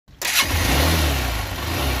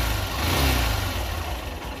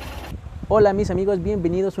Hola mis amigos,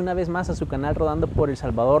 bienvenidos una vez más a su canal Rodando por El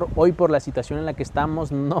Salvador. Hoy por la situación en la que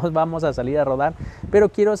estamos no vamos a salir a rodar, pero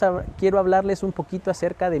quiero hablarles un poquito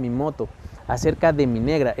acerca de mi moto, acerca de mi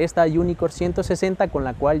negra, esta Unicorn 160 con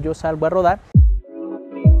la cual yo salgo a rodar.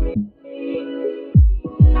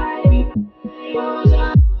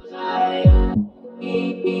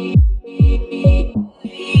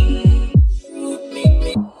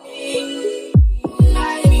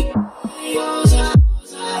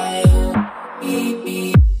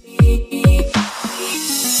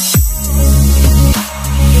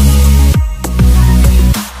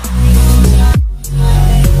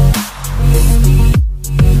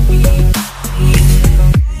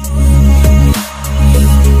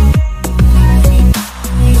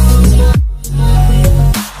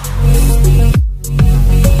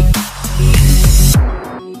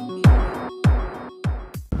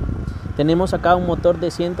 Tenemos acá un motor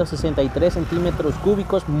de 163 centímetros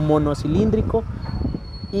cúbicos monocilíndrico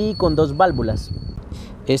y con dos válvulas.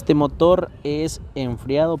 Este motor es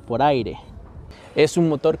enfriado por aire. Es un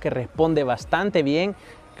motor que responde bastante bien.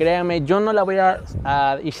 Créanme, yo no la voy a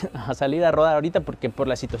salir a rodar ahorita porque por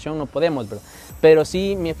la situación no podemos, ¿verdad? Pero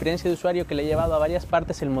sí, mi experiencia de usuario que le he llevado a varias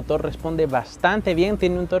partes, el motor responde bastante bien,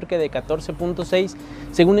 tiene un torque de 14.6.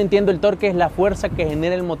 Según entiendo, el torque es la fuerza que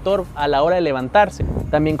genera el motor a la hora de levantarse.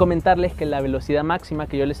 También comentarles que la velocidad máxima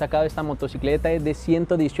que yo le he sacado a esta motocicleta es de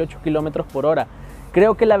 118 km por hora.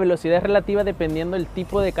 Creo que la velocidad es relativa dependiendo del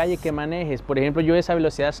tipo de calle que manejes. Por ejemplo, yo esa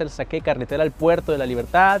velocidad se la saqué carretera al Puerto de la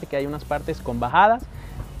Libertad, que hay unas partes con bajadas.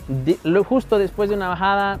 Justo después de una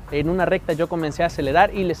bajada en una recta yo comencé a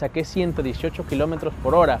acelerar y le saqué 118 km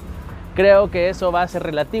por hora. Creo que eso va a ser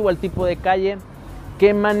relativo al tipo de calle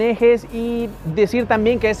que manejes, y decir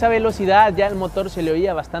también que a esa velocidad ya el motor se le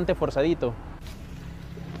oía bastante forzadito.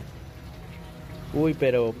 Uy,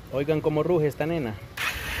 pero oigan cómo ruge esta nena.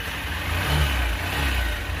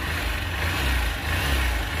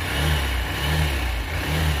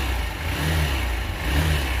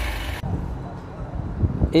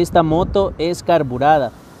 Esta moto es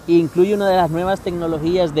carburada e incluye una de las nuevas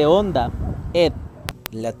tecnologías de Honda, ED.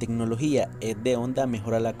 La tecnología ED de Honda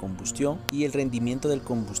mejora la combustión y el rendimiento del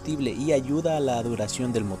combustible y ayuda a la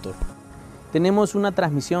duración del motor. Tenemos una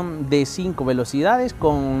transmisión de 5 velocidades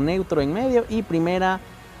con neutro en medio y primera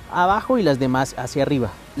abajo y las demás hacia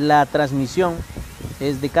arriba. La transmisión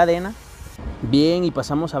es de cadena. Bien, y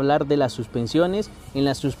pasamos a hablar de las suspensiones. En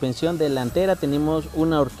la suspensión delantera tenemos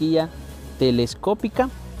una horquilla telescópica,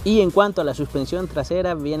 y en cuanto a la suspensión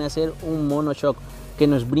trasera viene a ser un monoshock que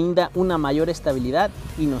nos brinda una mayor estabilidad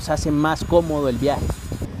y nos hace más cómodo el viaje.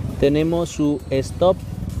 Tenemos su stop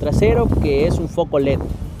trasero, que es un foco LED.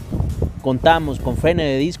 Contamos con freno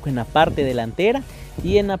de disco en la parte delantera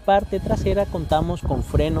y en la parte trasera contamos con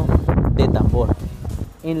freno de tambor.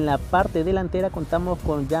 En la parte delantera contamos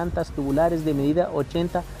con llantas tubulares de medida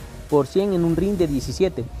 80x100 en un rin de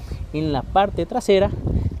 17. En la parte trasera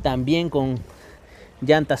también con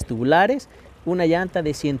llantas tubulares, una llanta de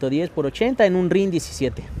 110x80 en un rin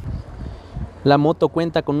 17. La moto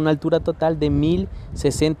cuenta con una altura total de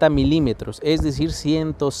 1060 milímetros, es decir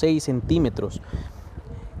 106 centímetros.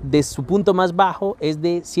 De su punto más bajo es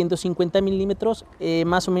de 150 milímetros,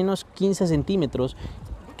 más o menos 15 centímetros,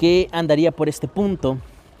 que andaría por este punto.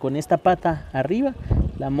 Con esta pata arriba,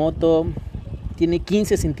 la moto tiene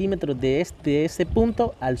 15 centímetros de este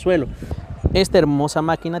punto al suelo. Esta hermosa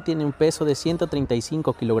máquina tiene un peso de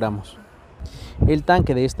 135 kilogramos. El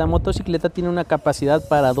tanque de esta motocicleta tiene una capacidad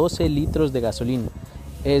para 12 litros de gasolina,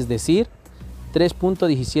 es decir,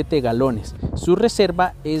 3.17 galones. Su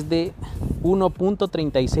reserva es de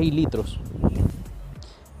 1.36 litros.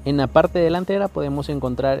 En la parte delantera podemos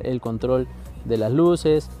encontrar el control de las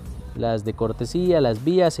luces, las de cortesía, las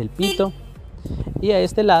vías, el pito, y a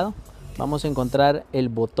este lado vamos a encontrar el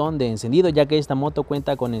botón de encendido, ya que esta moto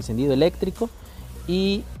cuenta con encendido eléctrico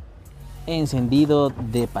y encendido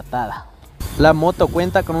de patada. La moto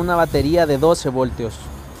cuenta con una batería de 12 voltios.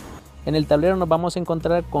 En el tablero nos vamos a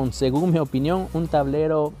encontrar con, según mi opinión, un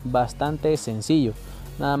tablero bastante sencillo.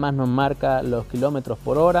 Nada más nos marca los kilómetros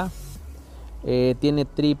por hora, tiene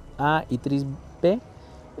trip A y trip B,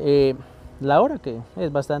 la hora, que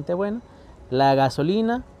es bastante buena, la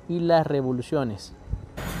gasolina y las revoluciones.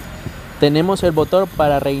 Tenemos el botón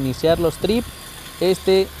para reiniciar los trips.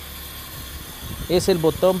 Este es el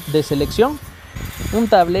botón de selección. Un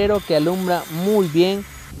tablero que alumbra muy bien.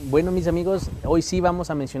 Bueno, mis amigos, hoy sí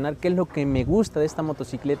vamos a mencionar qué es lo que me gusta de esta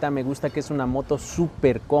motocicleta. Me gusta que es una moto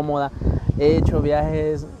súper cómoda. He hecho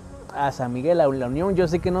viajes a San Miguel, a La Unión. Yo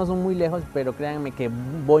sé que no son muy lejos, pero créanme que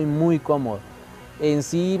voy muy cómodo. En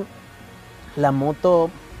sí, la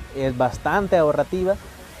moto es bastante ahorrativa.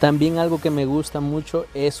 También algo que me gusta mucho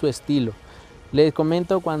es su estilo. Les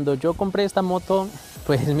comento, cuando yo compré esta moto,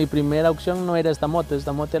 pues mi primera opción no era esta moto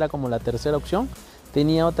era como la tercera opción.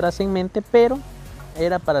 Tenía otras en mente, pero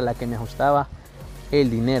era para la que me ajustaba el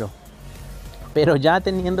dinero. Pero ya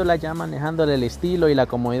teniéndola, ya manejándole el estilo y la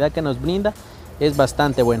comodidad que nos brinda, es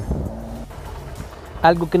bastante bueno.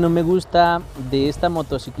 Algo que no me gusta de esta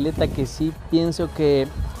motocicleta, que sí pienso que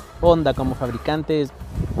Honda como fabricante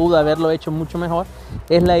pudo haberlo hecho mucho mejor,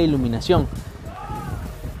 es la iluminación.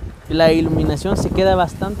 La iluminación se queda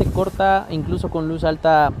bastante corta, incluso con luz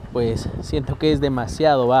alta, pues siento que es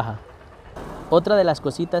demasiado baja. Otra de las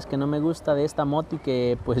cositas que no me gusta de esta moto y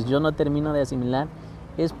que pues yo no termino de asimilar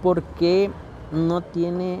es porque no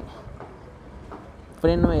tiene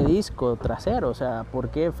freno de disco trasero, o sea, ¿por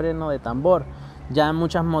qué freno de tambor? Ya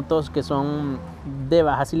muchas motos que son de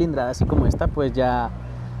baja cilindrada, así como esta, pues ya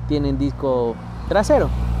tienen disco trasero,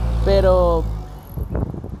 pero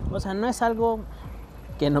o sea, no es algo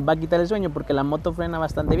que nos va a quitar el sueño, porque la moto frena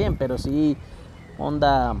bastante bien, pero sí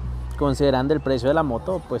Honda, considerando el precio de la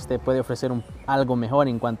moto, pues te puede ofrecer algo mejor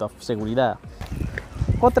en cuanto a seguridad.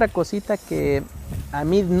 Otra cosita que a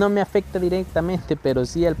mí no me afecta directamente, pero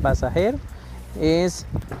sí al pasajero, es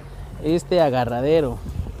este agarradero.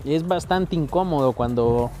 Es bastante incómodo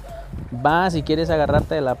cuando vas y quieres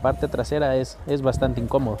agarrarte de la parte trasera, es bastante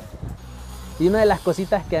incómodo. Y una de las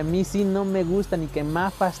cositas que a mí sí no me gustan y que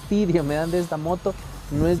más fastidio me dan de esta moto,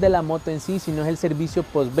 no es de la moto en sí, sino es el servicio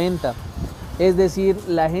postventa. Es decir,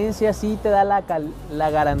 la agencia sí te da la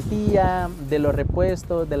garantía de los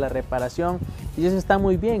repuestos, de la reparación, y eso está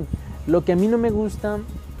muy bien. Lo que a mí no me gusta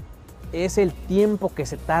es el tiempo que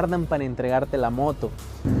se tardan para entregarte la moto.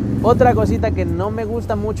 Otra cosita que no me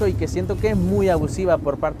gusta mucho y que siento que es muy abusiva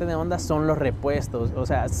por parte de Honda son los repuestos. O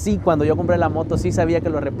sea, sí, cuando yo compré la moto sí sabía que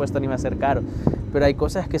los repuestos no iban a ser caros, pero hay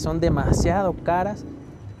cosas que son demasiado caras.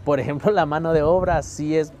 Por ejemplo, la mano de obra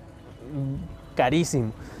sí es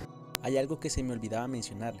carísimo. Hay algo que se me olvidaba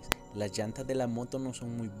mencionarles: las llantas de la moto no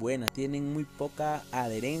son muy buenas, tienen muy poca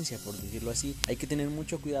adherencia, por decirlo así. Hay que tener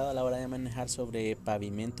mucho cuidado a la hora de manejar sobre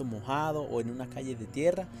pavimento mojado o en una calle de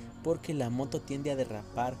tierra, porque la moto tiende a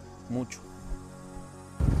derrapar mucho.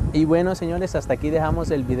 Y bueno, señores, hasta aquí dejamos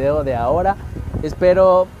el video de ahora.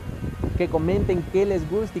 Espero que comenten qué les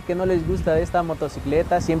gusta y qué no les gusta de esta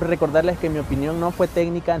motocicleta. Siempre recordarles que mi opinión no fue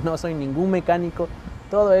técnica, no soy ningún mecánico.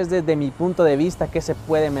 Todo es desde mi punto de vista, que se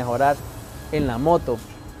puede mejorar en la moto.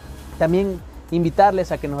 También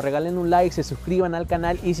invitarles a que nos regalen un like, se suscriban al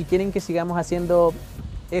canal, y si quieren que sigamos haciendo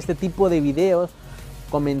este tipo de videos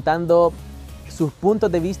comentando sus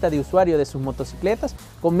puntos de vista de usuario de sus motocicletas,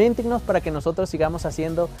 coméntenos para que nosotros sigamos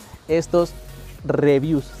haciendo estos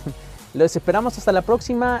reviews. Los esperamos hasta la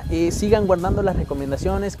próxima. Sigan guardando las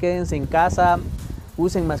recomendaciones, quédense en casa,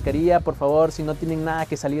 usen mascarilla, por favor. Si no tienen nada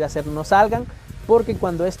que salir a hacer, no salgan, porque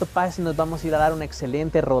cuando esto pase nos vamos a ir a dar una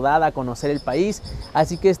excelente rodada a conocer el país.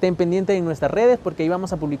 Así que estén pendientes en nuestras redes, porque ahí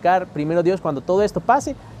vamos a publicar, primero Dios, cuando todo esto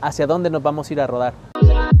pase, hacia dónde nos vamos a ir a rodar.